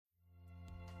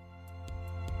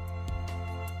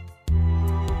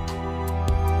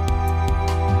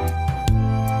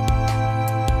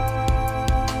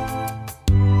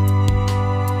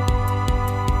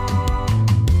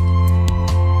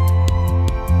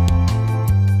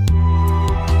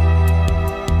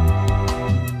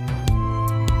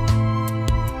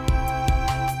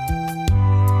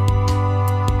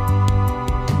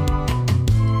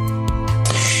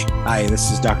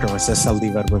This is Dr. Jose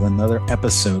Saldivar with another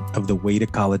episode of the Way to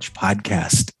College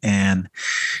podcast. And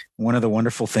one of the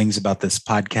wonderful things about this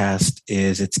podcast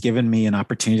is it's given me an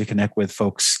opportunity to connect with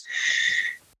folks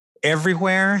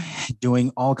everywhere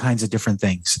doing all kinds of different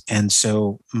things. And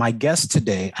so I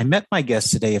met my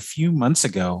guest today a few months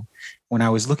ago when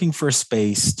I was looking for a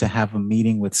space to have a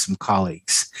meeting with some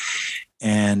colleagues.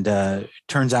 And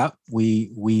turns out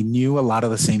we knew a lot of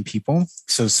the same people,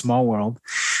 so small world.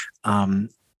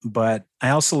 But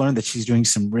I also learned that she's doing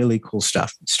some really cool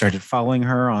stuff. Started following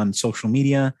her on social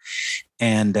media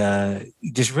and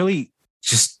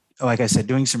just like I said,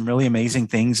 doing some really amazing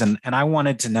things. And I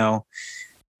wanted to know,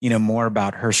 more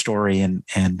about her story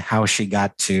and how she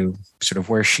got to sort of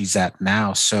where she's at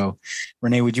now. So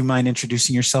Renee, would you mind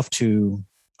introducing yourself to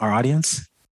our audience?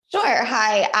 Sure.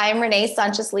 Hi, I'm Renee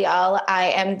Sanchez Leal. I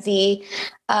am the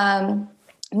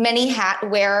many hat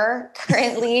wearer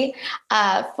currently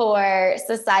for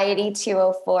Society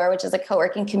 204, which is a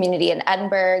co-working community in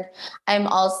Edinburgh. I'm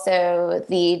also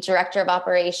the director of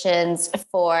operations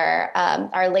for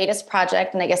our latest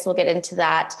project, and I guess we'll get into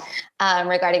that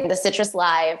regarding the Citrus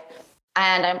Live.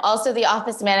 And I'm also the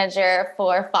office manager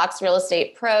for Fox Real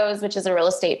Estate Pros, which is a real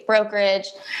estate brokerage.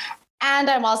 And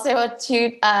I'm also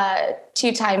a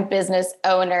two-time business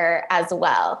owner as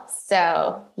well.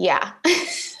 So, yeah.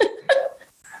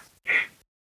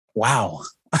 Wow.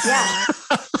 Yeah.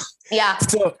 Yeah.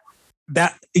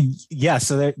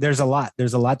 So there's a lot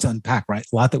to unpack, right?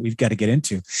 A lot that we've got to get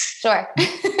into. Sure.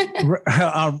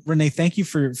 Renee, thank you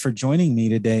for joining me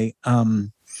today.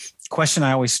 Question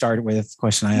I always start with,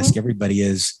 question I ask everybody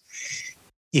is,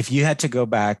 if you had to go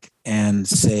back and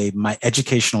say my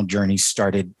educational journey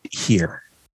started here,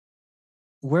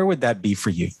 where would that be for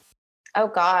you? Oh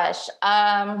gosh.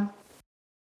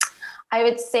 I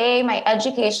would say my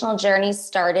educational journey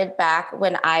started back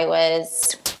when I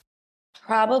was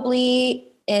probably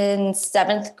in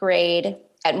 7th grade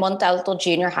at Monte Alto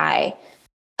Junior High.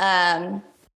 And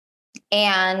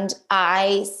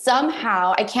I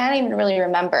can't even really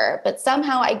remember, but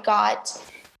somehow I got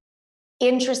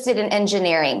interested in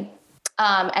engineering.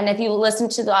 And if you listen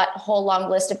to that whole long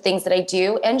list of things that I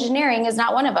do, engineering is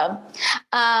not one of them.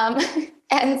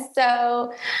 And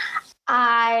so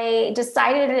I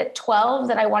decided at 12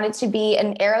 that I wanted to be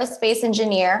an aerospace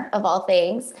engineer of all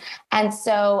things. And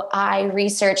so I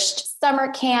researched summer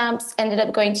camps, ended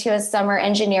up going to a summer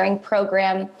engineering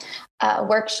program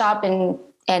workshop and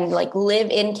like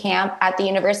live-in camp at the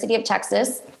University of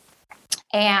Texas,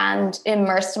 and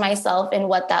immersed myself in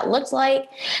what that looked like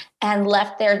and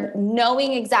left there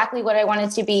knowing exactly what I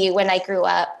wanted to be when I grew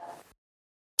up,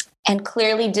 and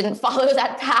clearly didn't follow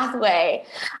that pathway.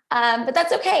 But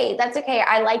that's okay. That's okay.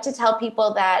 I like to tell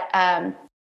people that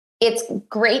it's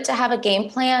great to have a game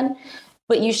plan,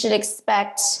 but you should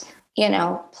expect,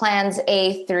 plans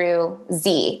A through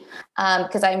Z,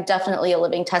 because I'm definitely a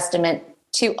living testament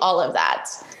to all of that.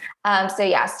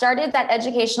 Started that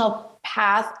educational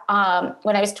path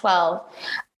when I was 12,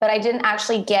 but I didn't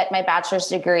actually get my bachelor's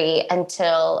degree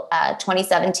until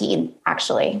 2017,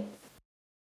 actually.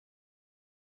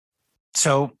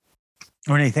 So,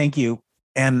 Renee, thank you.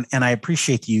 And I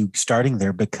appreciate you starting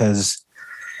there because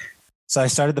I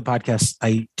started the podcast.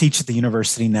 I teach at the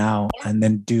university now and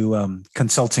then do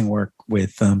consulting work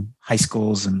with high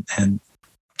schools and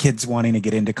kids wanting to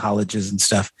get into colleges and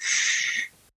stuff.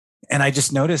 And I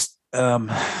just noticed a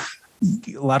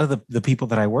lot of the people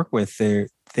that I work with,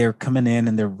 they're coming in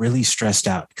and they're really stressed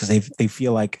out because they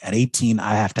feel like at 18,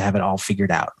 I have to have it all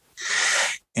figured out.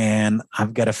 And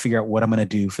I've got to figure out what I'm going to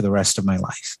do for the rest of my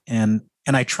life. And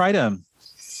I try to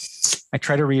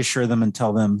reassure them and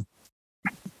tell them,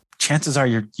 chances are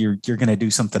you're going to do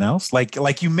something else.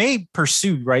 Like you may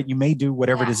pursue, right? You may do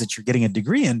whatever it is that you're getting a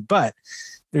degree in, but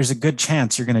there's a good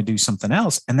chance you're going to do something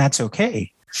else, and that's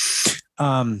okay.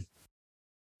 And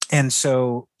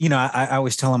so, I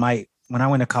always tell them when I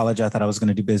went to college, I thought I was going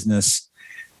to do business,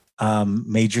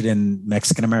 majored in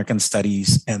Mexican American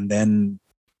studies, and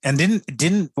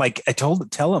didn't like, tell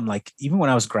them, like, even when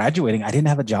I was graduating, I didn't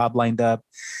have a job lined up.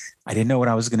 I didn't know what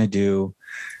I was going to do.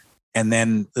 And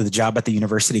then the job at the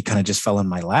university kind of just fell in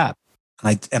my lap.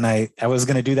 And I was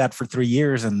going to do that for 3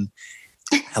 years. And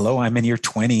hello, I'm in year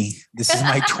 20. This is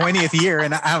my 20th year.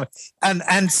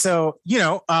 And so,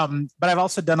 but I've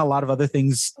also done a lot of other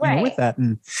things with that.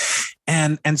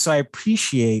 And so I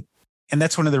appreciate, and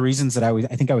that's one of the reasons that I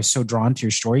think I was so drawn to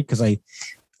your story, because I,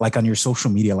 like, on your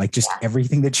social media, like just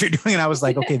everything that you're doing. And I was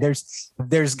like, okay,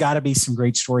 there's gotta be some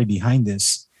great story behind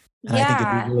this. And I think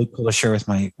it'd be really cool to share with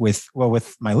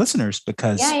my listeners,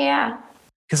 because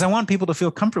I want people to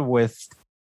feel comfortable with,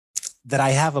 that I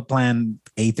have a plan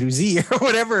A through Z or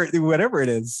whatever it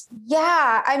is.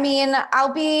 Yeah. I mean,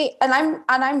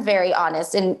 I'm very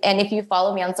honest. And if you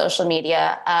follow me on social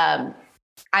media,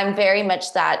 I'm very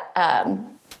much that,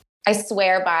 I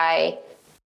swear by,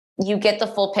 you get the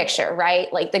full picture,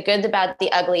 right? Like the good, the bad,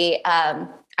 the ugly.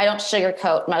 I don't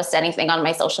sugarcoat most anything on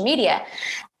my social media.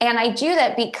 And I do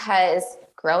that because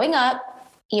growing up,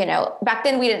 back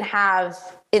then we didn't have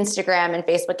Instagram and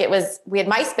Facebook. We had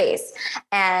MySpace,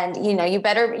 and you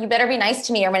better be nice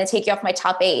to me or I'm going to take you off my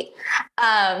top 8.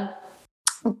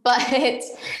 But it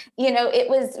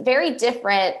was very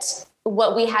different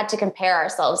what we had to compare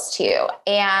ourselves to.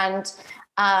 And,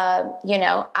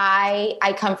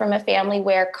 I come from a family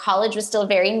where college was still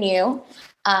very new.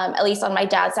 At least on my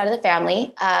dad's side of the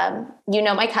family,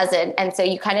 my cousin. And so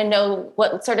you kind of know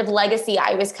what sort of legacy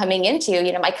I was coming into.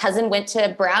 My cousin went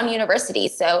to Brown University.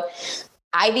 So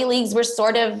Ivy Leagues were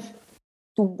sort of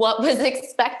what was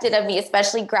expected of me,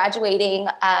 especially graduating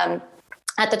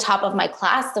at the top of my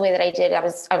class the way that I did. I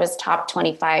was top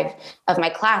 25 of my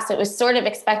class. So it was sort of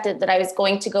expected that I was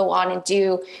going to go on and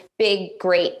do big,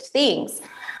 great things.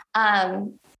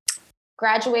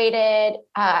 Graduated,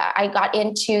 I got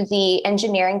into the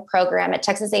engineering program at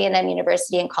Texas A&M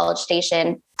University in College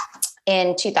Station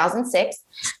in 2006.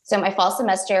 So my fall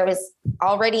semester was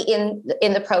already in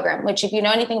the program, which if you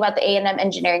know anything about the A&M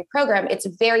engineering program, it's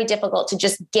very difficult to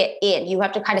just get in. You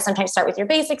have to kind of sometimes start with your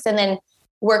basics and then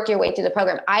work your way through the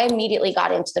program. I immediately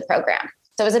got into the program.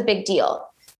 So it was a big deal.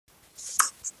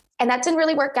 And that didn't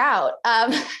really work out.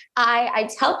 I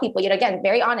tell people, again,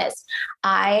 very honest,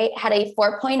 I had a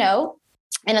 4.0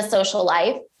 in a social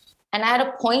life, and I had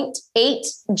a 0.8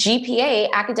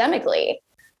 GPA academically.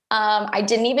 I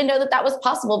didn't even know that was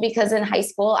possible because in high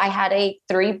school I had a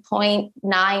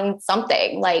 3.9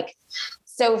 something.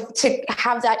 So to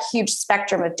have that huge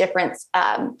spectrum of difference,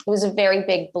 it was a very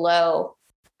big blow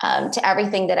to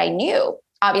everything that I knew.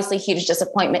 Obviously, huge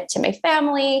disappointment to my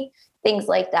family, things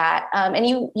like that. And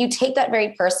you take that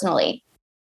very personally.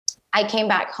 I came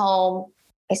back home,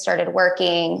 I started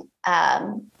working,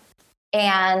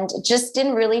 and just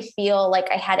didn't really feel like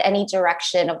I had any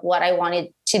direction of what I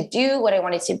wanted to do, what I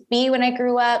wanted to be when I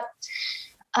grew up.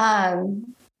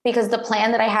 Because the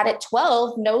plan that I had at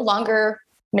 12 no longer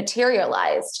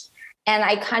materialized. And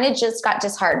I kind of just got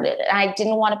disheartened. I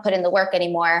didn't want to put in the work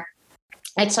anymore.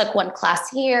 I took one class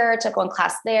here, took one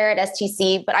class there at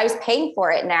STC, but I was paying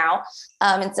for it now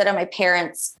instead of my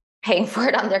parents paying for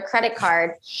it on their credit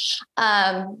card,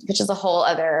 which is a whole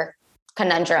other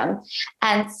conundrum.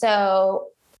 And so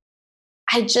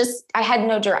I had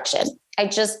no direction. I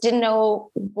just didn't know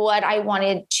what I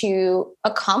wanted to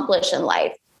accomplish in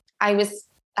life. I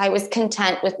was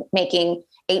content with making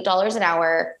 $8 an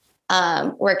hour,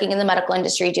 working in the medical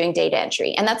industry, doing data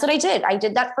entry. And that's what I did. I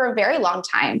did that for a very long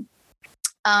time.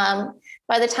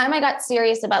 By the time I got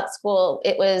serious about school,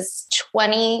 it was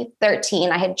 2013.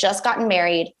 I had just gotten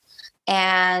married,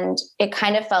 and it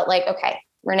kind of felt like, okay,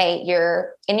 Renee,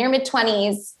 you're in your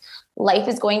mid-20s. Life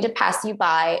is going to pass you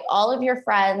by. All of your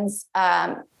friends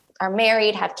are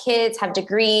married, have kids, have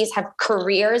degrees, have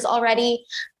careers already.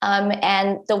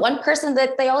 And the one person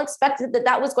that they all expected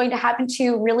that was going to happen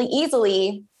to really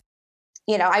easily,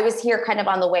 I was here kind of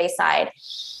on the wayside.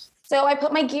 So I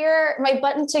put my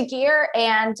butt into gear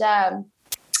and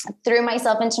threw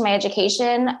myself into my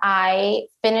education. I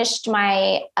finished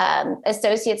my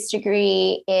associate's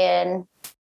degree in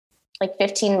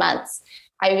 15 months.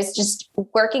 I was just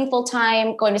working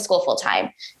full-time, going to school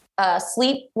full-time.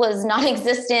 Sleep was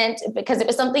non-existent because it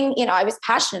was something, I was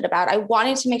passionate about. I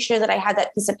wanted to make sure that I had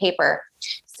that piece of paper.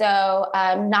 So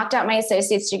knocked out my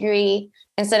associate's degree.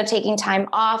 Instead of taking time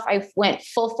off, I went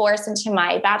full force into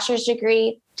my bachelor's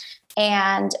degree.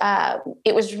 And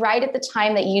it was right at the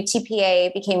time that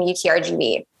UTPA became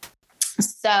UTRGV.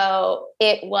 So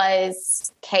it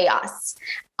was chaos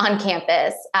on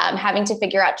campus, having to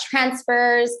figure out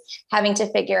transfers, having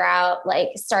to figure out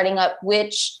starting up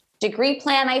which degree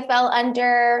plan I fell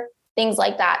under, things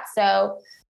like that. So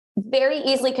very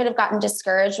easily could have gotten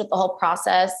discouraged with the whole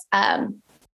process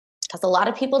because a lot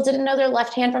of people didn't know their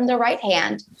left hand from their right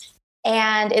hand.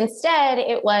 And instead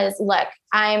it was, look,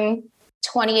 I'm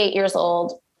 28 years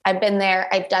old. I've been there.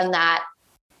 I've done that.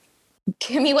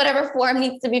 Give me whatever form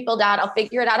needs to be filled out. I'll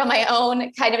figure it out on my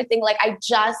own, kind of a thing. I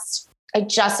just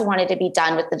wanted to be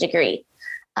done with the degree.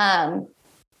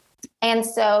 And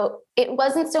so it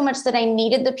wasn't so much that I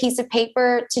needed the piece of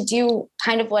paper to do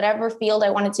kind of whatever field I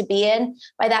wanted to be in.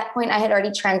 By that point, I had already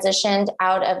transitioned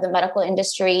out of the medical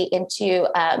industry into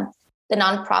the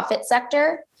nonprofit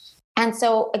sector. And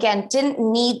so again, didn't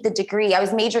need the degree. I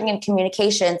was majoring in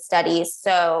communication studies.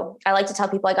 So I like to tell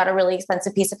people I got a really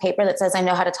expensive piece of paper that says I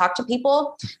know how to talk to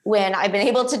people, when I've been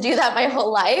able to do that my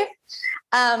whole life.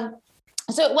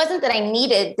 So it wasn't that I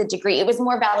needed the degree. It was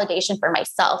more validation for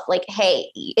myself. Like,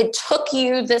 hey, it took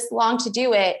you this long to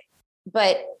do it,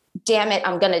 but damn it,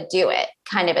 I'm going to do it,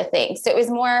 kind of a thing. So it was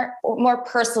more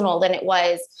personal than it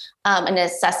was a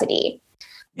necessity.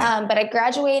 Yeah. But I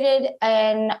graduated,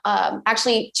 and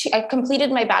actually I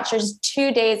completed my bachelor's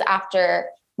 2 days after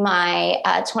my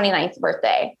 29th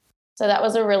birthday. So that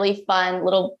was a really fun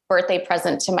little birthday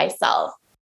present to myself.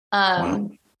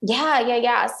 Wow.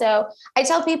 Yeah. So I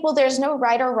tell people there's no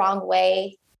right or wrong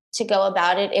way to go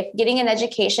about it. If getting an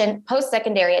education,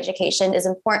 post-secondary education, is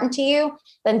important to you,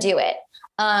 then do it.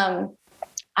 I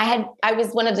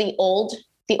was one of the old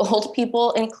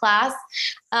people in class.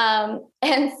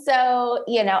 And so,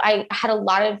 I had a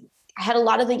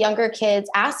lot of the younger kids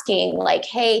asking like,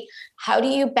 hey, how do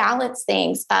you balance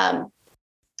things?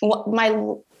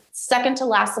 My second to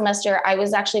last semester, I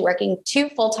was actually working 2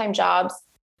 full-time jobs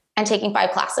and taking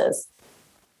 5 classes.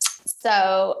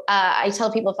 So I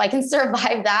tell people, if I can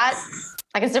survive that,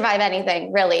 I can survive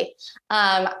anything, really.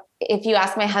 If you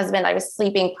ask my husband, I was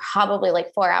sleeping probably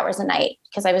like 4 hours a night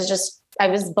because I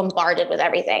was bombarded with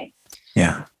everything.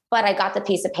 Yeah. But I got the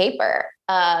piece of paper.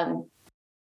 And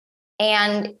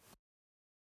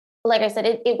like I said,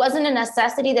 it wasn't a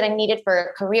necessity that I needed for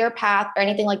a career path or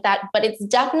anything like that, but it's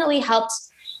definitely helped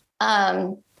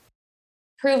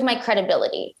prove my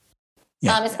credibility,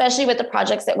 especially with the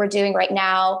projects that we're doing right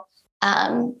now.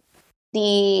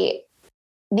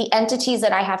 The entities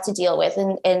that I have to deal with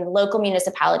in local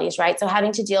municipalities, right? So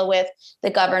having to deal with the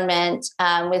government,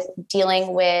 with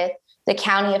dealing with the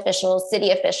county officials, city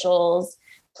officials,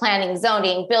 planning,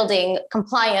 zoning, building,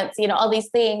 compliance, all these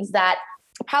things that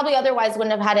probably otherwise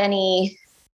wouldn't have had any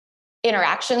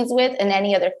interactions with in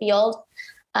any other field.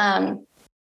 Kind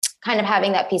of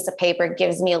having that piece of paper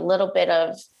gives me a little bit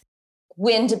of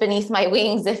wind beneath my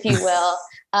wings, if you will.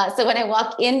 So when I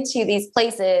walk into these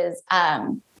places, I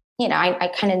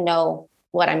kind of know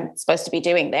what I'm supposed to be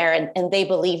doing there. And they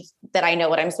believe that I know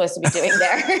what I'm supposed to be doing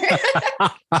there.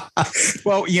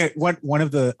 Well, yeah. One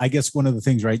of the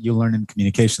things, right, you learn in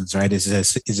communications, right, is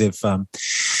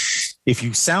if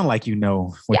you sound like you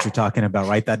know what you're talking about,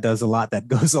 right, that does a lot. That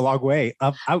goes a long way.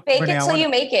 Fake it till you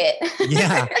make it.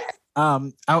 Yeah.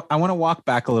 I want to walk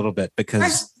back a little bit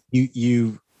because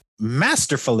you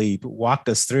masterfully walked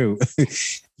us through,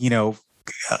 your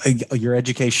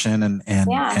education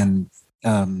and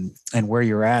where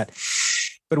you're at.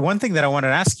 But one thing that I wanted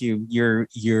to ask you, you're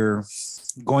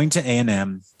going to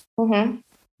A&M,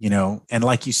 and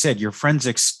like you said, your friends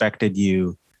expected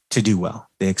you to do well.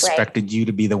 They expected you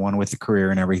to be the one with the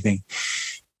career and everything.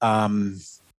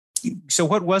 So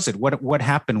what was it? What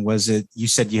happened? Was it, you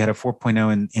said you had a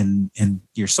 4.0 in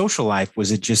your social life?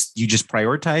 Was it you just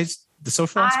prioritized the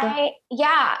social aspect?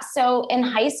 So in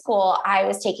high school, I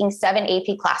was taking 7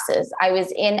 AP classes. I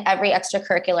was in every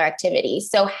extracurricular activity.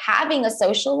 So having a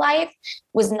social life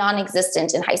was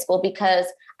non-existent in high school because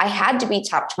I had to be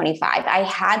top 25. I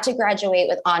had to graduate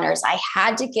with honors. I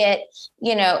had to get,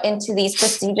 into these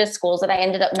prestigious schools that I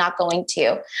ended up not going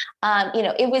to. I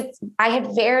had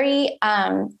very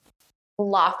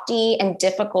lofty and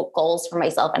difficult goals for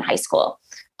myself in high school.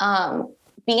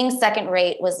 Being second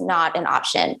rate was not an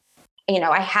option.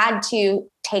 I had to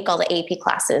take all the AP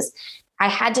classes. I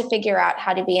had to figure out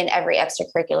how to be in every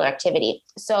extracurricular activity.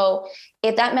 So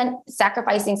if that meant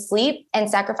sacrificing sleep and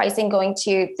sacrificing going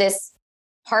to this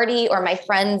party or my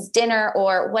friend's dinner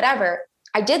or whatever,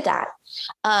 I did that.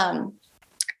 And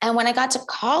when I got to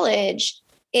college,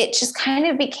 it just kind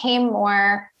of became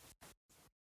more,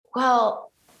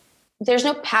 there's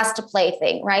no pass to play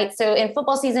thing, right? So in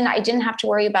football season, I didn't have to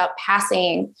worry about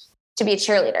passing to be a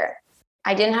cheerleader.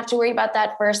 I didn't have to worry about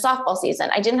that for softball season.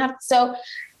 So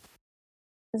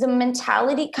the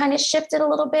mentality kind of shifted a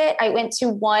little bit. I went to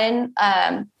one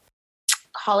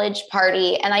college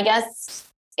party, and I guess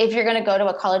if you're going to go to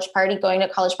a college party, going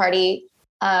to a college party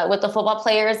with the football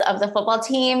players of the football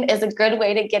team is a good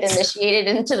way to get initiated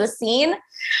into the scene.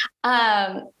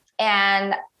 And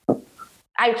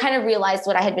I kind of realized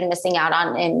what I had been missing out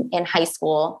on in high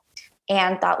school.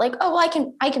 And thought like,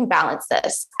 I can balance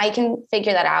this. I can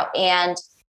figure that out. And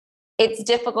it's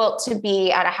difficult to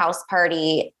be at a house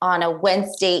party on a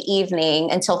Wednesday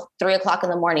evening until 3:00 in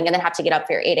the morning and then have to get up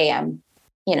for your 8 a.m.,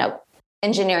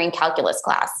 engineering calculus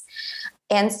class.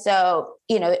 And so,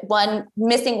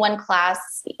 missing one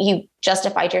class, you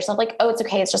justified yourself like, it's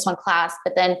okay. It's just one class.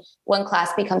 But then one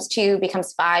class becomes 2,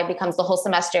 becomes 5, becomes the whole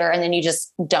semester. And then you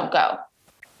just don't go.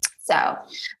 So,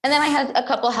 and then I had a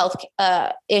couple of health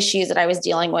issues that I was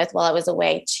dealing with while I was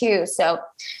away too. So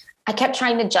I kept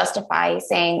trying to justify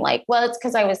saying like, well, it's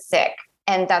because I was sick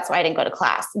and that's why I didn't go to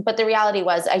class. But the reality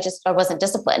was I wasn't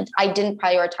disciplined. I didn't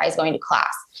prioritize going to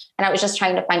class, and I was just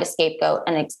trying to find a scapegoat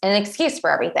and an excuse for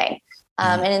everything.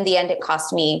 And in the end, it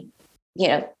cost me,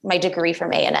 my degree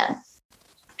from A&M.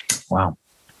 Wow.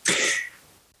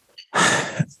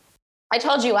 I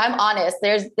told you I'm honest.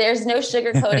 There's no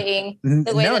sugarcoating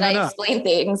the way I explain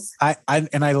things. I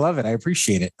love it. I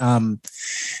appreciate it. I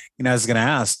was going to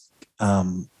ask,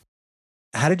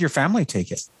 how did your family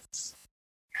take it?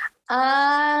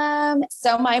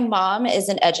 So my mom is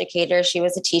an educator. She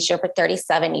was a teacher for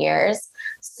 37 years.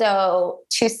 So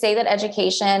to say that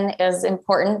education is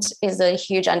important is a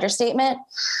huge understatement.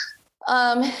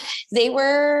 They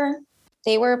were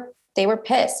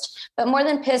pissed, but more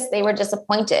than pissed, they were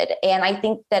disappointed. And I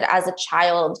think that as a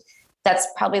child, that's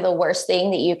probably the worst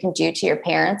thing that you can do to your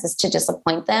parents is to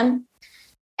disappoint them.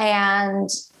 And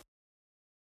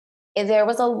there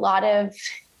was a lot of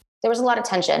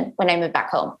tension when I moved back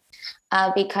home.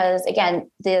 Because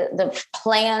again, the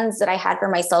plans that I had for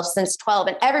myself since 12,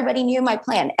 and everybody knew my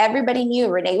plan. Everybody knew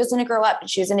Renee was going to grow up and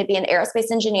she was going to be an aerospace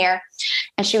engineer,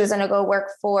 and she was going to go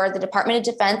work for the Department of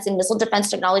Defense and Missile Defense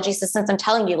Technology Systems. I'm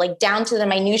telling you, like down to the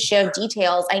minutiae of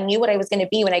details, I knew what I was going to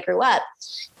be when I grew up,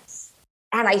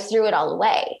 and I threw it all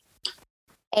away.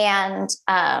 And,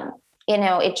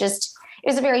 it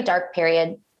was a very dark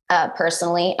period,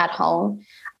 personally at home.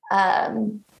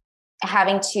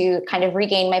 Having to kind of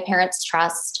regain my parents'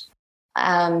 trust,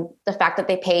 the fact that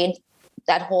they paid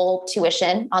that whole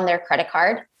tuition on their credit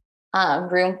card,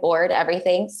 room, board,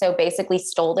 everything. So basically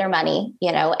stole their money,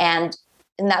 and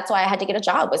that's why I had to get a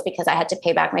job, was because I had to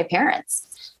pay back my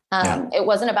parents. It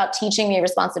wasn't about teaching me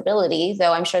responsibility,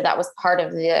 though I'm sure that was part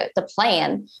of the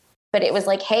plan, but it was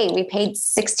like, hey, we paid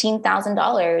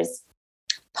 $16,000,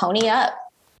 pony up.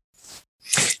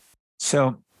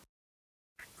 So,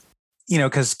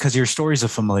 because your story is a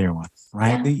familiar one,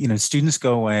 right? Yeah. Students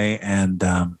go away and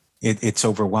it's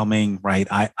overwhelming, right?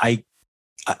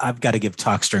 I've got to give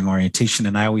talks during orientation,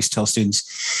 and I always tell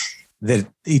students that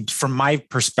from my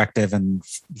perspective and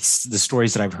the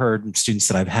stories that I've heard and students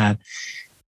that I've had,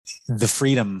 the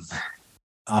freedom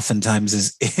oftentimes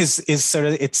is sort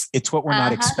of it's what we're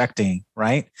not expecting,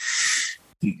 right?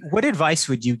 What advice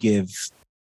would you give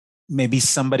maybe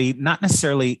somebody, not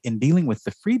necessarily in dealing with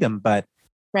the freedom, but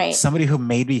right, somebody who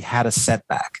maybe had a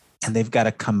setback and they've got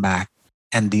to come back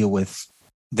and deal with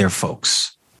their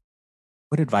folks?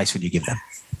 What advice would you give them?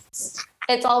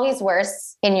 It's always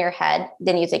worse in your head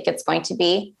than you think it's going to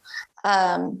be.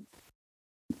 But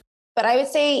I would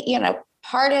say,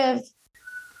 part of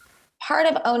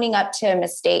owning up to a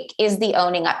mistake is the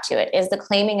owning up to it, is the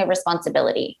claiming of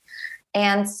responsibility.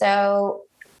 And so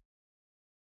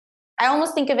I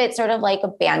almost think of it sort of like a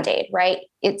Band-Aid, right?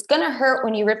 It's going to hurt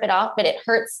when you rip it off, but it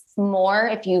hurts more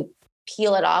if you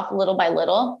peel it off little by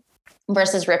little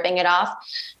versus ripping it off.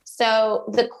 So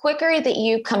the quicker that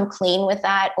you come clean with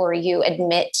that, or you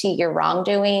admit to your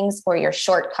wrongdoings or your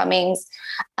shortcomings,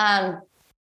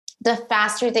 the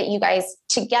faster that you guys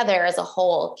together as a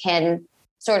whole can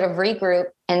sort of regroup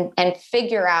and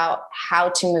figure out how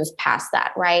to move past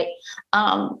that, right?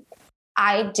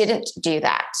 I didn't do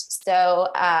that. So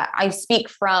I speak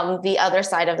from the other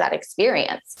side of that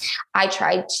experience. I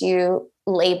tried to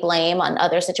lay blame on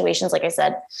other situations. Like I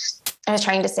said, I was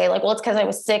trying to say like, well, it's because I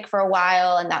was sick for a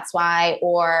while and that's why,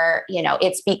 or,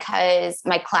 it's because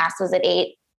my class was at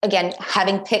 8, again,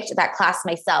 having picked that class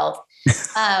myself.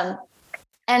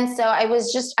 And so I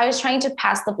was trying to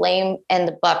pass the blame and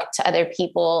the buck to other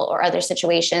people or other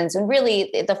situations. And really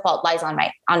the fault lies on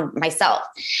myself.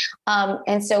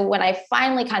 And so when I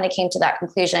finally kind of came to that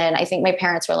conclusion, I think my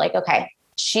parents were like, okay,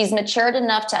 she's matured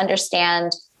enough to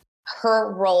understand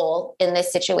her role in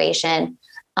this situation.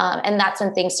 And that's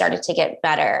when things started to get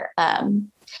better.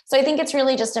 So I think it's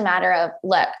really just a matter of,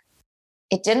 look,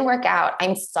 it didn't work out.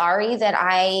 I'm sorry that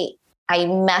I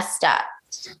messed up.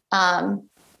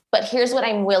 But here's what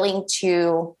I'm willing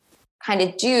to kind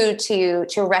of do to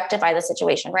rectify the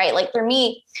situation, right? Like for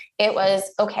me, it was,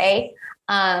 okay,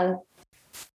 I'll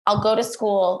go to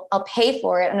school, I'll pay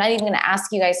for it. I'm not even going to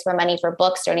ask you guys for money for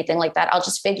books or anything like that. I'll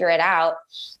just figure it out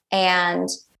and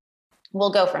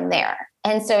we'll go from there.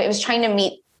 And so it was trying to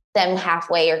meet them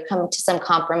halfway or come to some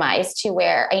compromise to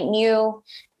where I knew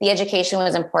the education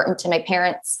was important to my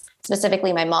parents,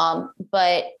 specifically my mom,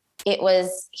 but it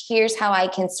was, here's how I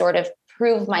can sort of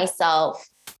prove myself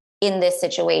in this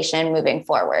situation moving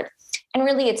forward. And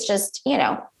really, it's just,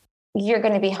 you're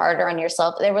going to be harder on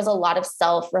yourself. There was a lot of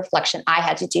self-reflection I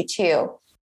had to do too,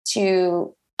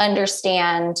 to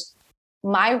understand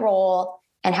my role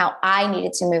and how I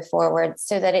needed to move forward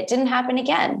so that it didn't happen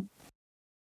again.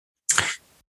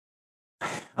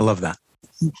 I love that.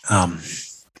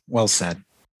 Well said.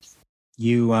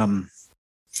 You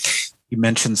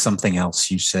mentioned something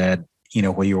else. You said,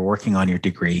 while you were working on your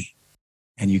degree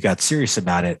and you got serious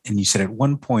about it. And you said at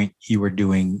one point you were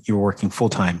working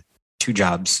full-time, 2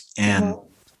 jobs and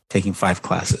taking 5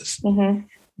 classes. Mm-hmm.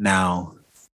 Now,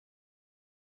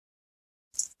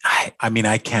 I mean,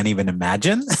 I can't even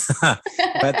imagine,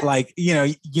 but like,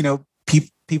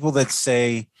 people that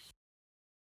say,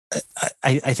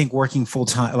 I think working full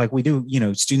time, like we do,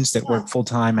 students that work full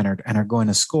time and are going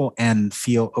to school and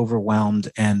feel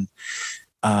overwhelmed and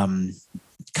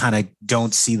kind of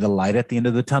don't see the light at the end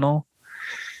of the tunnel.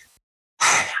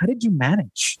 How did you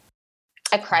manage?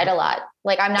 I cried a lot.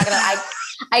 Like, I'm not gonna.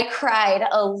 I cried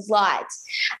a lot,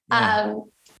 Yeah.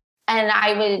 And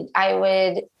I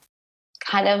would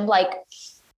kind of like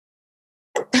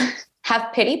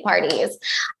have pity parties.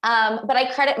 But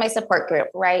I credit my support group,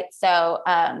 right? So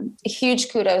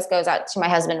huge kudos goes out to my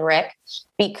husband, Rick,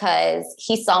 because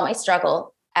he saw my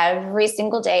struggle every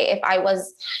single day. If I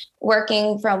was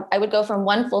I would go from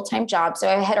one full-time job. So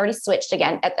I had already switched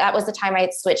again. That was the time I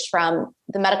had switched from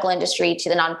the medical industry to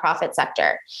the nonprofit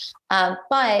sector.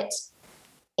 But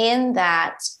in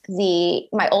that,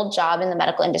 my old job in the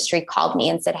medical industry called me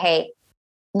and said, hey,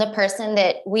 the person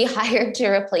that we hired to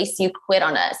replace you quit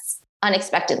on us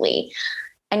unexpectedly.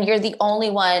 And you're the only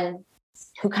one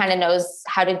who kind of knows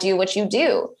how to do what you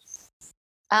do.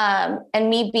 And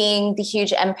me being the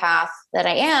huge empath that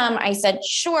I am, I said,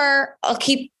 sure, I'll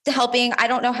keep helping. I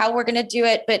don't know how we're going to do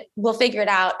it, but we'll figure it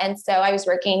out. And so I was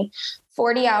working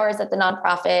 40 hours at the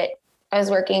nonprofit. I was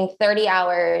working 30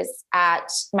 hours at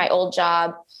my old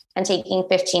job and taking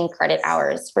 15 credit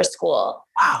hours for school.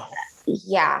 Wow.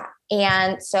 Yeah.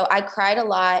 And so I cried a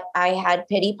lot. I had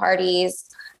pity parties.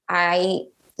 I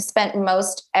spent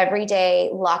most every day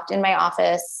locked in my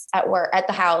office at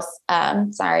the house.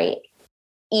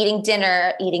 Eating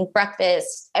dinner, eating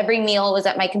breakfast. Every meal was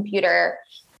at my computer.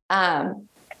 The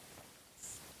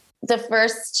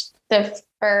first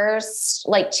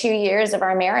like 2 years of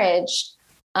our marriage,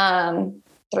 3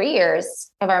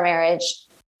 years of our marriage,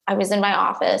 I was in my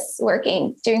office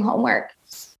working, doing homework.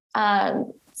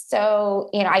 So,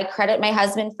 I credit my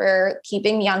husband for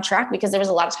keeping me on track, because there was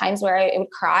a lot of times where I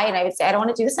would cry and I would say, I don't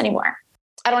want to do this anymore.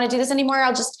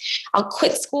 I'll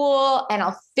quit school and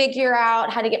I'll figure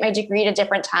out how to get my degree at a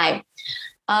different time.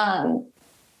 And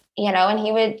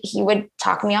he would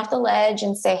talk me off the ledge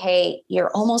and say, hey, you're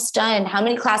almost done. How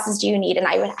many classes do you need? And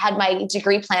I had my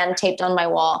degree plan taped on my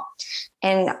wall,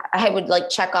 and I would like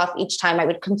check off each time I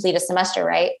would complete a semester.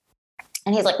 Right.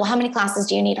 And he's like, well, how many classes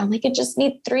do you need? I'm like, I just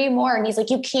need 3 more. And he's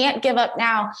like, you can't give up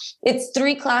now. It's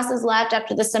 3 classes left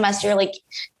after the semester. Like,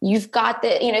 you've got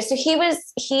the, so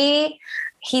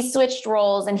he switched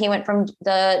roles, and he went from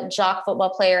the jock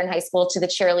football player in high school to the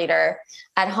cheerleader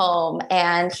at home.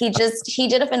 And he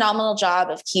did a phenomenal job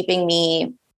of keeping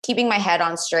my head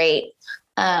on straight.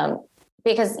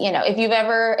 Because, if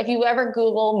you ever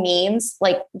Google memes,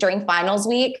 like during finals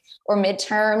week or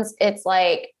midterms, it's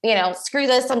like, screw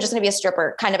this, I'm just going to be a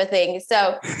stripper kind of a thing.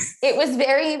 So it was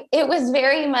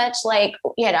very much like,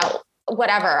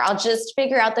 whatever, I'll just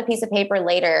figure out the piece of paper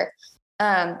later.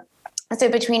 So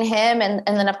between him and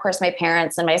then of course my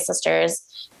parents and my sisters,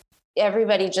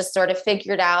 everybody just sort of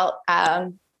figured out,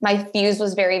 my fuse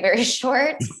was very, very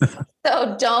short.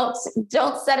 So don't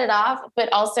set it off.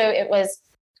 But also it was,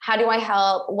 how do I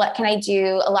help? What can I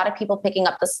do? A lot of people picking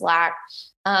up the slack.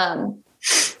 I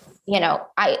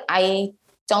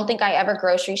don't think I ever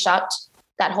grocery shopped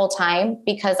that whole time,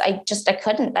 because I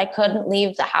couldn't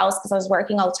leave the house because I was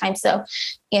working all the time. So,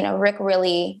 Rick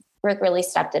really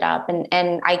stepped it up,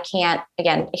 and I can't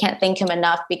thank him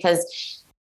enough, because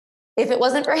if it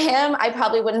wasn't for him, I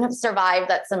probably wouldn't have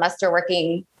survived that semester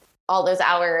working all those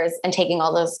hours and taking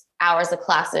all those hours of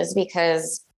classes,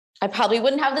 because I probably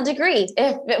wouldn't have the degree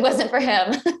if it wasn't for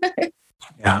him.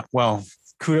 Yeah. Well,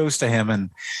 kudos to him.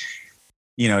 And,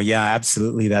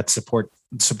 absolutely. That support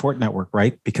network,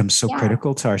 right, becomes so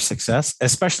critical to our success,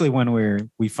 especially when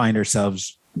we find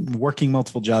ourselves working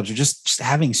multiple jobs, or just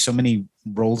having so many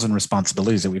roles and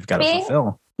responsibilities that we've got to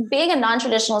fulfill. Being a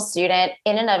non-traditional student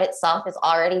in and of itself is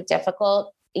already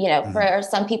difficult. For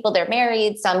some people, they're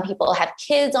married. Some people have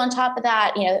kids on top of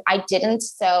that. I didn't.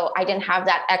 So I didn't have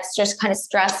that extra kind of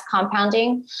stress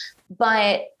compounding.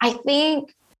 But I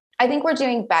think we're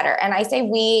doing better. And I say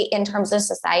we, in terms of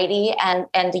society and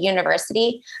the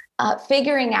university,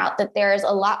 figuring out that there's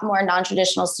a lot more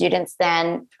non-traditional students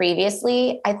than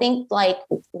previously. I think like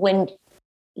when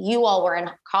you all were in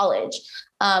college.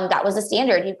 That was a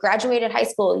standard. You graduated high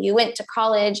school, you went to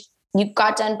college, you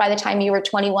got done by the time you were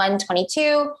 21,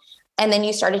 22, and then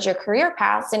you started your career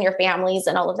paths and your families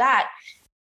and all of that.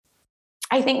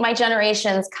 I think my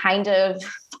generation's kind of,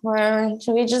 we're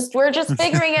just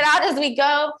figuring it out as we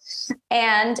go.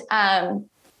 And,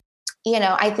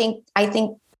 I think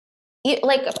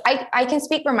like I can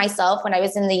speak for myself. When I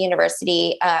was in the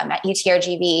university at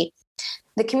UTRGV,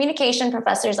 the communication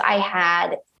professors I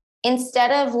had,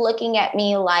 instead of looking at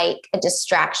me like a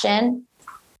distraction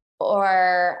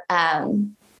or,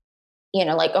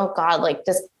 like, oh God, like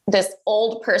this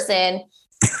old person,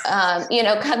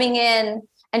 coming in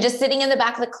and just sitting in the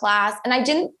back of the class. And I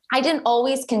didn't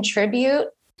always contribute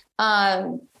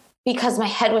because my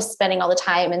head was spinning all the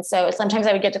time. And so sometimes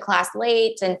I would get to class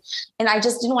late and I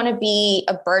just didn't want to be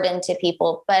a burden to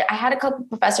people. But I had a couple of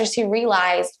professors who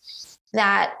realized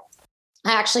that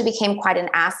I actually became quite an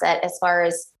asset as far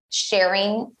as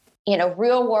sharing,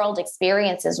 real world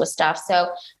experiences with stuff. So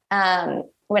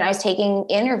when I was taking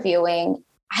interviewing,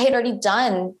 I had already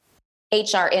done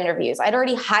HR interviews. I'd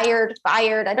already hired,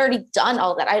 fired. I'd already done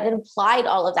all that. I had applied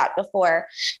all of that before.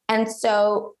 And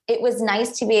so it was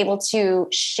nice to be able to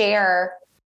share,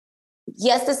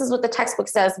 yes, this is what the textbook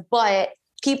says, but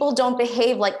people don't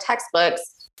behave like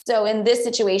textbooks. So in this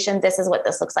situation, this is what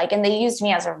this looks like. And they used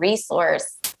me as a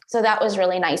resource. So that was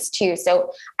really nice too.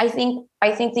 So I think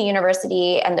the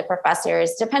university and the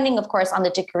professors, depending of course on the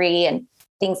degree and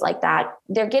things like that,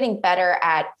 they're getting better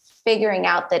at figuring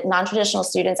out that non-traditional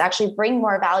students actually bring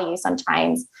more value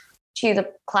sometimes to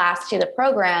the class, to the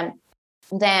program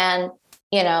than,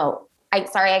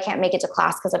 I can't make it to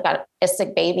class because I've got a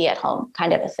sick baby at home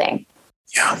kind of a thing.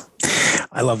 Yeah,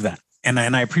 I love that. And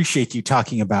I appreciate you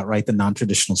talking about, right, the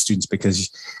non-traditional students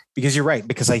because you're right,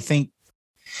 because I think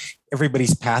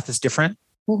everybody's path is different.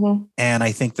 Mm-hmm. And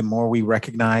I think the more we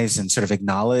recognize and sort of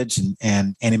acknowledge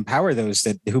and empower those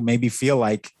who maybe feel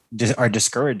like are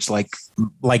discouraged, like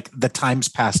the time's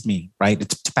passed me, right?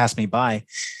 It's passed me by.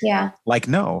 Yeah. Like,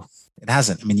 no, it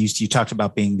hasn't. I mean, you talked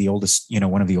about being the oldest,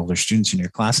 one of the older students in your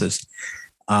classes.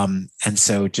 And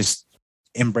so just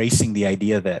embracing the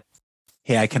idea that,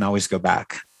 hey, I can always go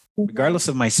back. Mm-hmm. Regardless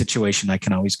of my situation, I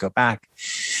can always go back.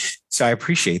 So I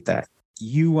appreciate that.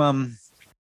 You,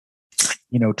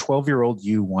 12-year-old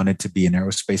you wanted to be an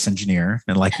aerospace engineer.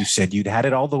 And like you said, you'd had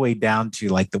it all the way down to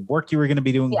like the work you were going to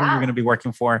be doing, who you were going to be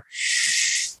working for.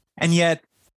 And yet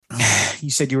you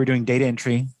said you were doing data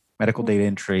entry, medical data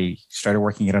entry, started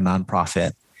working at a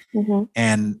nonprofit. Mm-hmm.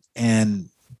 And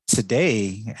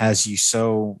today, as you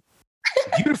so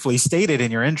beautifully stated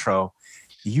in your intro,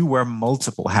 you wear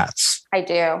multiple hats. I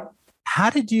do. How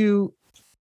did you,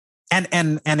 and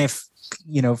if,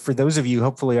 for those of you,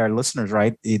 hopefully our listeners,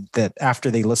 right, that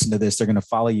after they listen to this, they're going to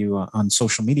follow you on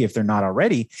social media if they're not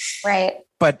already. Right.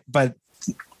 But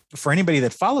for anybody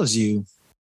that follows you,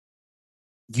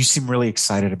 you seem really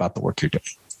excited about the work you're doing.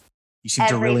 You seem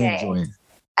to really enjoy it.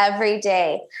 Every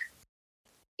day.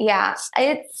 Yeah.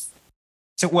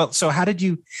 So how did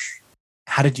you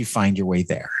find your way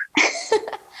there?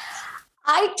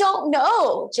 I don't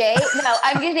know, Jay. No,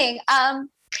 I'm kidding.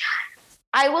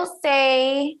 I will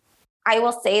say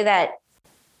that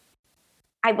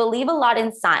I believe a lot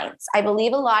in science. I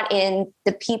believe a lot in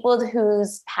the people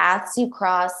whose paths you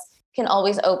cross can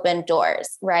always open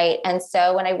doors, right? And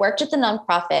so when I worked at the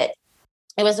nonprofit,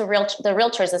 it was the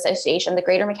Realtors Association, the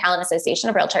Greater McAllen Association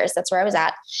of Realtors. That's where I was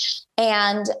at.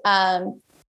 And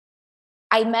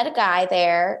I met a guy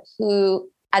there who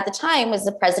at the time was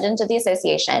the president of the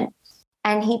association.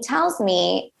 And he tells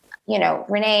me,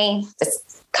 Renee,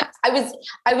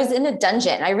 I was in a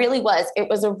dungeon. I really was. It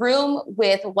was a room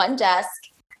with one desk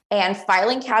and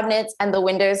filing cabinets, and the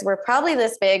windows were probably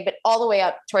this big, but all the way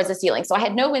up towards the ceiling. So I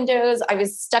had no windows. I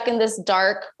was stuck in this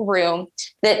dark room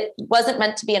that wasn't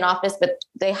meant to be an office, but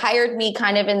they hired me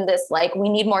kind of in this, like, we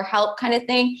need more help kind of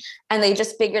thing. And they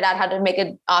just figured out how to make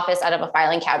an office out of a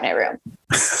filing cabinet room.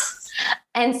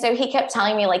 And so he kept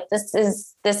telling me, like, this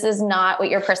is not what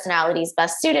your personality is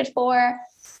best suited for.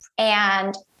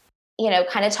 And,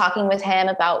 kind of talking with him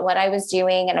about what I was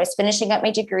doing, and I was finishing up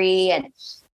my degree, and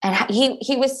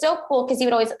he was so cool because he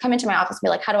would always come into my office and be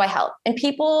like, how do I help? And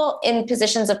people in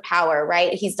positions of power,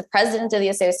 right? He's the president of the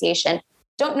association,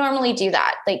 don't normally do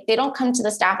that. Like, they don't come to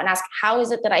the staff and ask, how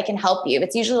is it that I can help you?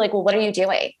 It's usually like, well, what are you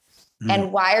doing?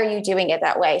 And why are you doing it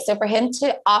that way? So for him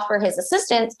to offer his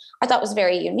assistance, I thought was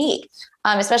very unique,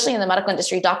 especially in the medical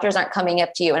industry. Doctors aren't coming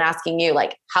up to you and asking you,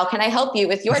 like, how can I help you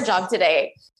with your job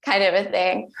today? Kind of a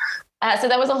thing. So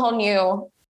that was a whole new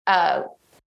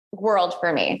world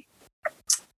for me.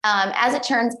 As it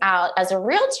turns out, as a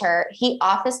realtor, he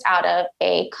officed out of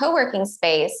a co-working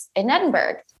space in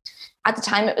Edinburgh. At the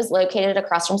time, it was located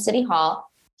across from City Hall.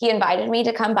 He invited me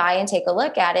to come by and take a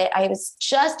look at it. I was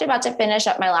just about to finish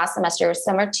up my last semester. It was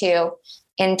summer 2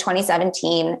 in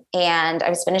 2017. And I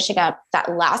was finishing up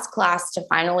that last class to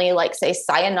finally say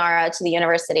sayonara to the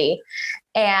university.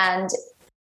 And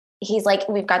he's like,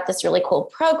 we've got this really cool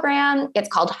program. It's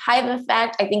called Hive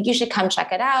Effect. I think you should come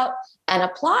check it out and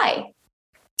apply.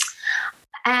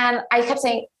 And I kept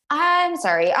saying, I'm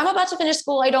sorry, I'm about to finish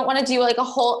school. I don't want to do a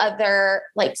whole other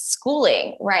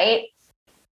schooling, right?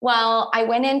 Well, I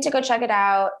went in to go check it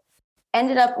out,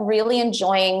 ended up really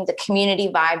enjoying the community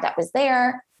vibe that was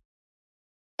there.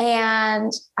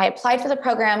 And I applied for the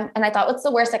program and I thought, what's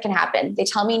the worst that can happen? They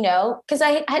tell me no, because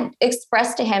I had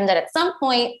expressed to him that at some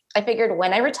point I figured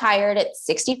when I retired at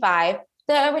 65,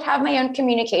 that I would have my own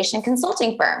communication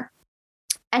consulting firm.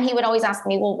 And he would always ask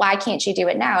me, well, why can't you do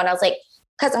it now? And I was like,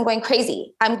 because I'm going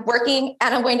crazy. I'm working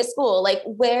and I'm going to school.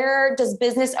 Where does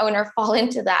business owner fall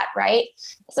into that? Right.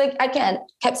 So I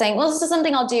kept saying, well, this is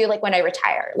something I'll do when I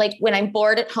retire, when I'm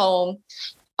bored at home,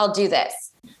 I'll do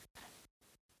this.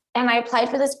 And I applied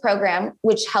for this program,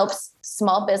 which helps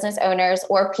small business owners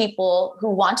or people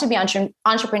who want to be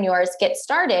entrepreneurs get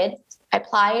started. I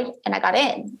applied and I got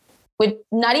in with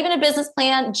not even a business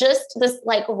plan, just this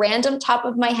random top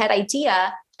of my head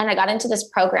idea. And I got into this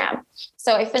program.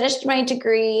 So I finished my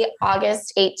degree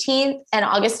August 18th and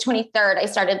August 23rd, I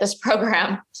started this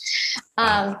program.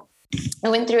 I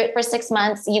went through it for 6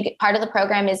 months. Part of the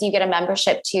program is you get a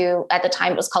membership to, at the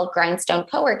time it was called Grindstone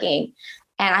Co-working.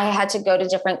 And I had to go to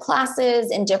different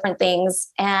classes and different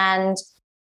things. And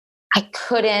I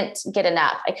couldn't get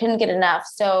enough.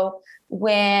 So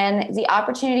when the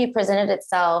opportunity presented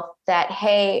itself that,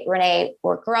 hey, Renee,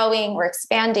 we're growing, we're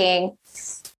expanding,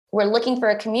 we're looking for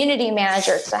a community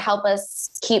manager to help us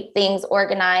keep things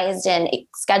organized and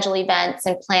schedule events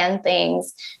and plan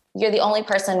things. You're the only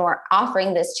person we're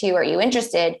offering this to. Are you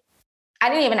interested? I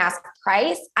didn't even ask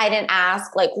price. I didn't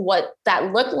ask what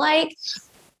that looked like.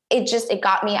 It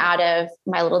got me out of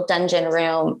my little dungeon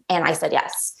room and I said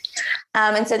yes.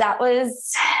 And so that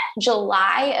was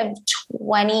July of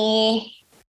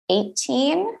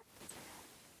 2018.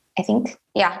 I think,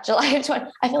 July of 20.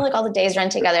 I feel like all the days run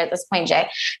together at this point, Jay.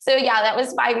 So that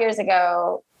was 5 years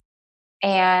ago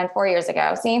and 4 years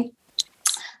ago. See,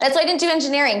 that's why I didn't do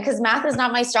engineering because math is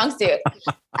not my strong suit.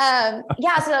 So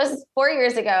that was 4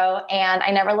 years ago and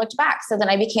I never looked back. So then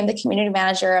I became the community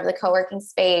manager of the co-working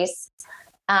space.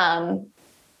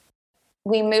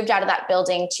 We moved out of that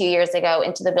building 2 years ago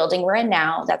into the building we're in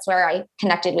now. That's where I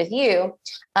connected with you.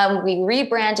 We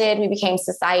rebranded. We became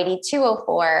Society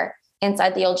 204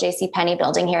 inside the old JCPenney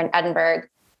building here in Edinburgh.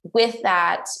 With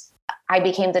that, I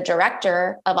became the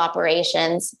director of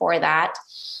operations for that.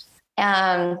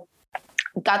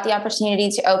 Got the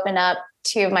opportunity to open up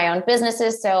 2 of my own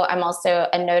businesses. So I'm also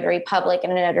a notary public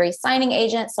and a notary signing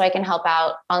agent. So I can help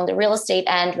out on the real estate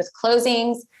end with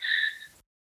closings.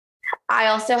 I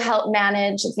also help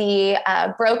manage the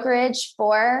brokerage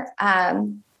for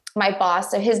my boss.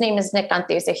 So his name is Nick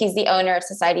Gunther. So he's the owner of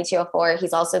Society 204.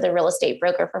 He's also the real estate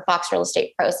broker for Fox Real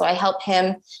Estate Pro. So I help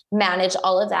him manage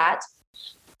all of that.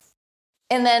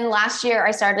 And then last year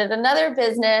I started another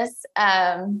business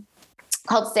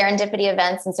called Serendipity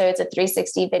Events. And so it's a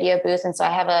 360 video booth. And so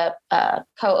I have a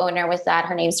co-owner with that.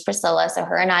 Her name's Priscilla. So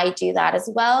her and I do that as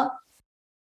well.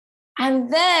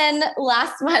 And then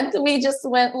last month, we just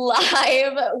went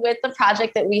live with the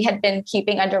project that we had been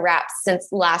keeping under wraps since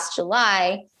last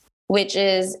July, which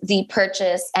is the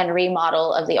purchase and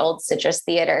remodel of the old Citrus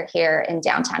Theater here in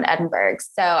downtown Edinburgh.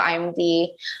 So I'm the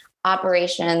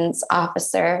operations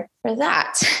officer for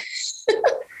that.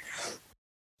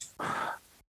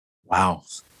 Wow.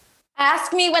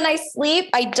 Ask me when I sleep.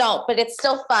 I don't, but it's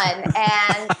still fun.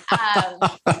 And,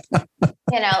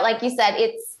 like you said,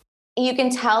 you can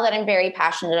tell that I'm very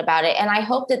passionate about it. And I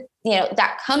hope that,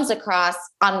 that comes across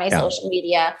on my social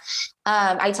media.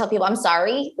 I tell people, I'm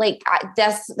sorry,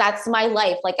 that's my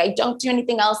life. I don't do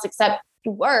anything else except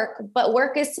work, but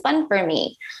work is fun for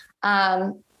me.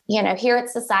 Here at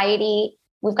Society,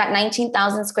 we've got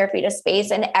 19,000 square feet of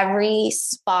space and every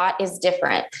spot is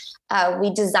different.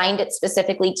 We designed it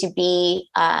specifically to be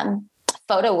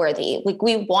photo worthy.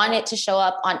 We want it to show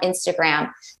up on Instagram.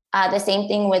 The same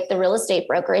thing with the real estate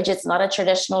brokerage. It's not a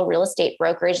traditional real estate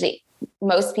brokerage that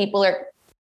most people are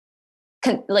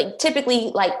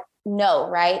typically know,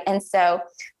 right? And so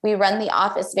we run the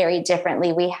office very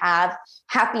differently. We have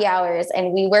happy hours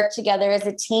and we work together as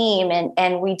a team,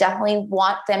 and we definitely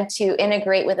want them to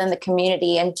integrate within the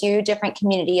community and do different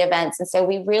community events. And so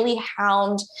we really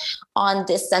hound on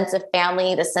this sense of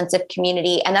family, the sense of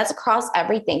community, and that's across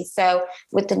everything. So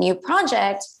with the new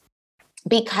project,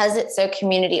 because it's so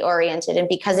community oriented and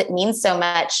because it means so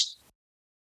much,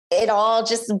 it all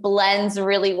just blends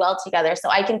really well together. So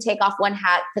I can take off one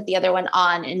hat, put the other one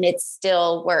on, and it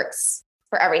still works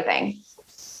for everything.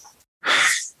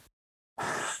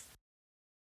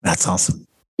 That's awesome.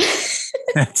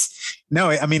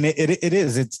 I mean, it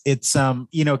is. It's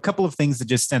a couple of things that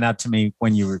just stand out to me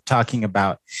when you were talking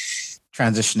about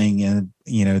transitioning and,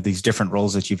 these different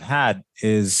roles that you've had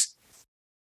is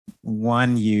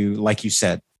one, like you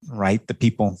said, right? The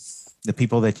people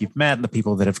that you've met, the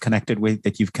people that you've connected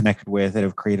with, that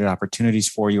have created opportunities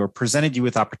for you or presented you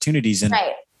with opportunities. And,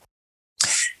 right.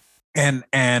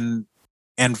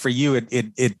 And for you,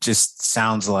 it just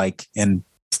sounds like, and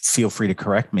feel free to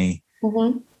correct me.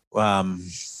 Mm-hmm.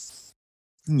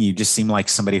 You just seem like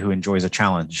somebody who enjoys a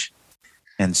challenge.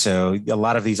 And so a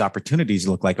lot of these opportunities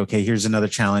look like, okay, here's another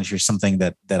challenge. Here's something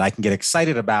that I can get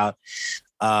excited about.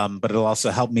 But it'll also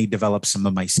help me develop some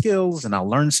of my skills, and I'll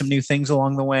learn some new things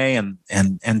along the way. And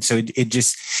so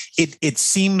it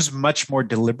seems much more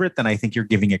deliberate than I think you're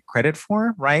giving it credit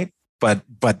for. Right. But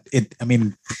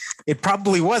it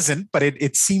probably wasn't, but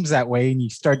it seems that way. And you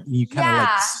kind of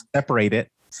like separate it.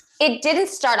 It didn't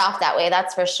start off that way.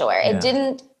 That's for sure.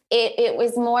 Yeah. It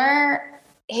was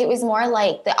more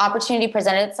like the opportunity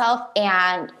presented itself,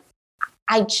 and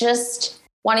I just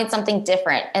wanted something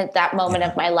different at that moment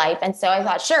of my life. And so I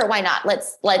thought, sure, why not?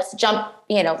 Let's jump,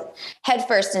 head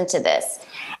first into this.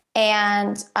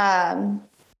 And my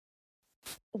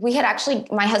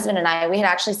husband and I, we had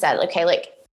actually said, okay,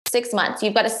 like 6 months,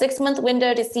 you've got a 6-month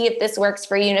window to see if this works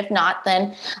for you. And if not,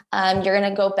 then you're going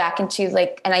to go back into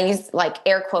and I use like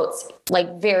air quotes,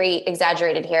 like very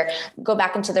exaggerated here, go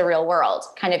back into the real world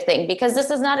kind of thing, because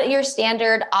this is not your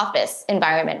standard office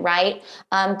environment, right?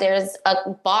 There's a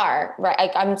bar, right?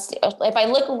 If I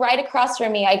look right across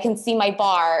from me, I can see my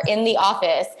bar in the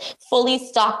office fully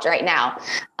stocked right now.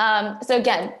 So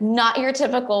again, not your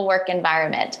typical work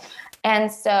environment. And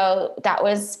so that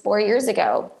was 4 years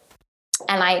ago.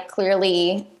 And I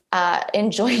clearly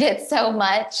enjoyed it so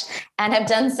much and have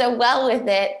done so well with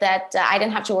it that I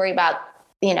didn't have to worry about,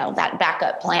 that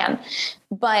backup plan.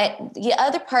 But the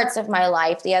other parts of my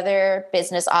life, the other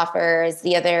business offers,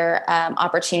 the other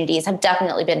opportunities have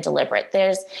definitely been deliberate.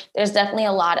 There's definitely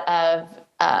a lot of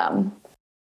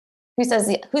who says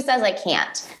I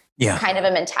can't kind of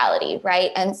a mentality,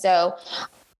 right? And so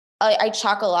I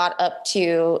chalk a lot up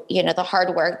to, the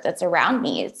hard work that's around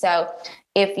me. So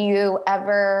if you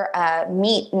ever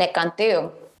meet Nick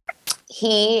Ganthu,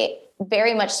 he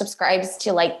very much subscribes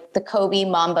to like the Kobe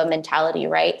Mamba mentality,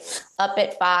 right? Up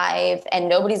at 5 and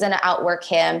nobody's going to outwork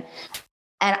him.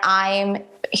 And I'm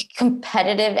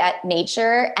competitive at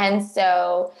nature. And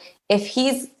so if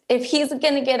he's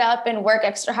going to get up and work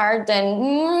extra hard,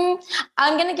 then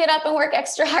I'm going to get up and work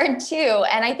extra hard too.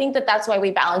 And I think that that's why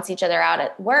we balance each other out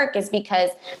at work, is because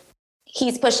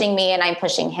he's pushing me and I'm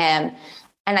pushing him.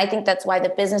 And I think that's why the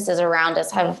businesses around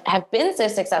us have been so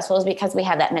successful, is because we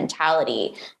have that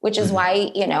mentality, which is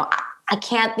why, I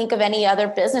can't think of any other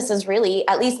businesses really,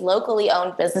 at least locally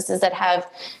owned businesses, that have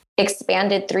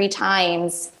expanded 3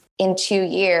 times in 2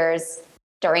 years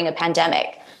during a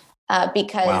pandemic.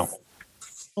 Because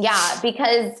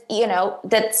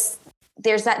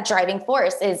there's that driving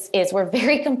force is we're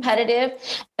very competitive,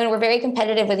 and we're very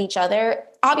competitive with each other,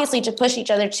 obviously to push each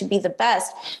other to be the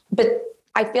best. But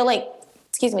I feel like,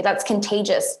 that's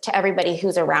contagious to everybody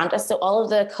who's around us. So all of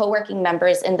the co-working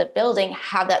members in the building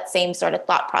have that same sort of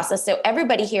thought process. So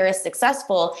everybody here is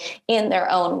successful in their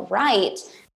own right,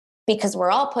 because we're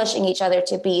all pushing each other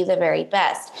to be the very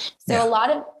best. So a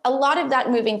lot of that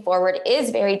moving forward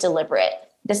is very deliberate.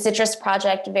 The Citrus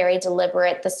Project, very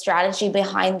deliberate. The strategy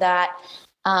behind that,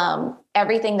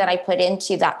 everything that I put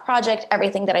into that project,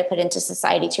 everything that I put into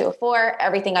Society 204,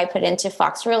 everything I put into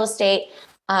Fox Real Estate,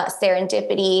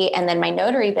 Serendipity, and then my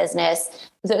notary business,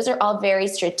 those are all very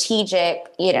strategic,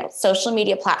 social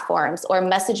media platforms or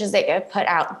messages that get put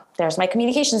out. There's my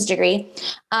communications degree.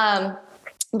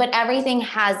 But everything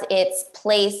has its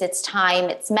place, its time,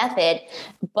 its method.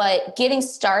 But getting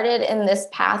started in this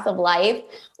path of life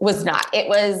was not. It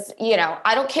was,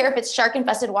 I don't care if it's shark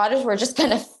infested waters, we're just going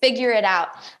to figure it out.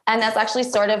 And that's actually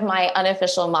sort of my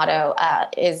unofficial motto,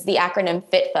 is the acronym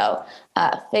FITFO,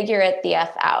 figure it the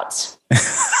F out.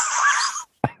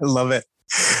 I love it.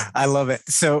 I love it.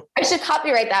 So I should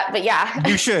copyright that, but yeah.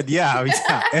 You should. Yeah.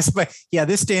 Yeah.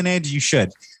 This day and age, you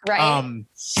should. Right.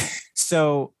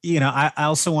 So, I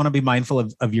also want to be mindful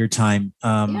of your time.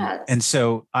 And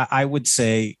so I would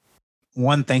say,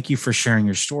 one, thank you for sharing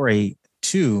your story.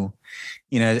 Two,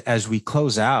 as we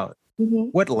close out,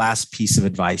 what last piece of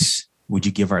advice would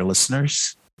you give our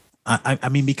listeners? I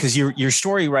mean, because your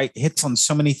story, right, hits on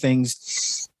so many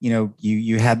things.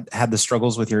 You had the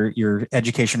struggles with your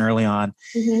education early on,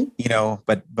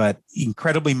 but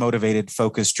incredibly motivated,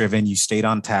 focus driven. You stayed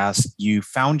on task. You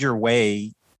found your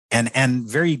way, and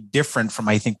very different from,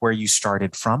 I think, where you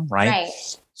started from, right?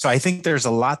 So I think there's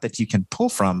a lot that you can pull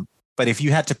from. But if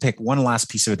you had to pick one last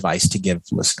piece of advice to give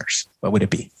listeners, what would it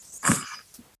be?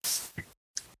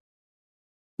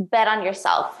 Bet on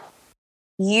yourself.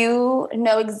 You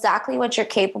know exactly what you're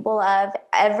capable of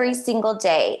every single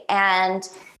day. And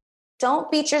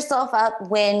don't beat yourself up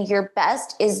when your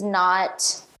best is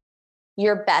not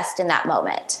your best in that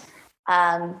moment.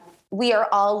 We are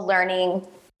all learning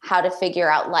how to figure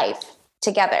out life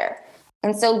together.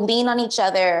 And so lean on each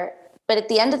other. But at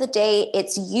the end of the day,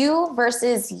 it's you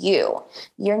versus you.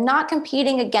 You're not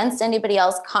competing against anybody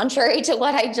else, contrary to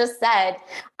what I just said.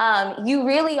 You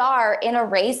really are in a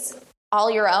race all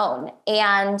your own,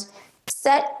 and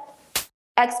set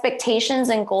expectations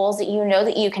and goals that you know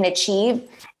that you can achieve.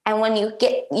 And when you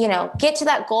get to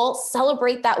that goal,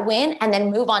 celebrate that win and then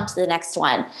move on to the next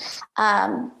one.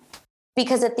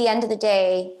 Because at the end of the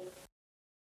day,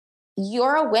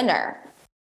 you're a winner.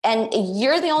 And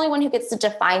you're the only one who gets to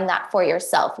define that for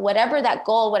yourself. Whatever that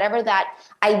goal, whatever that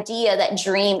idea, that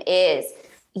dream is,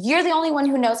 you're the only one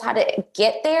who knows how to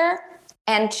get there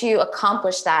and to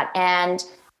accomplish that. And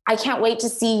I can't wait to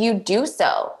see you do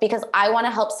so, because I want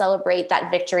to help celebrate that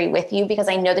victory with you, because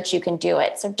I know that you can do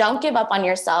it. So don't give up on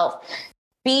yourself.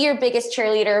 Be your biggest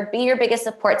cheerleader, be your biggest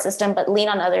support system, but lean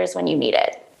on others when you need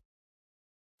it.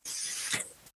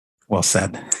 Well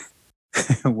said.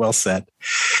 Well said.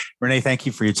 Renee, thank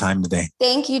you for your time today.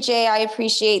 Thank you, Jay. I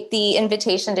appreciate the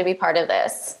invitation to be part of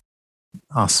this.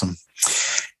 Awesome.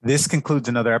 This concludes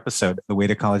another episode of the Way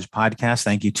to College podcast.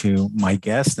 Thank you to my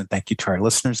guest, and thank you to our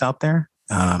listeners out there.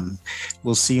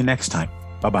 We'll see you next time.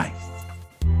 Bye-bye.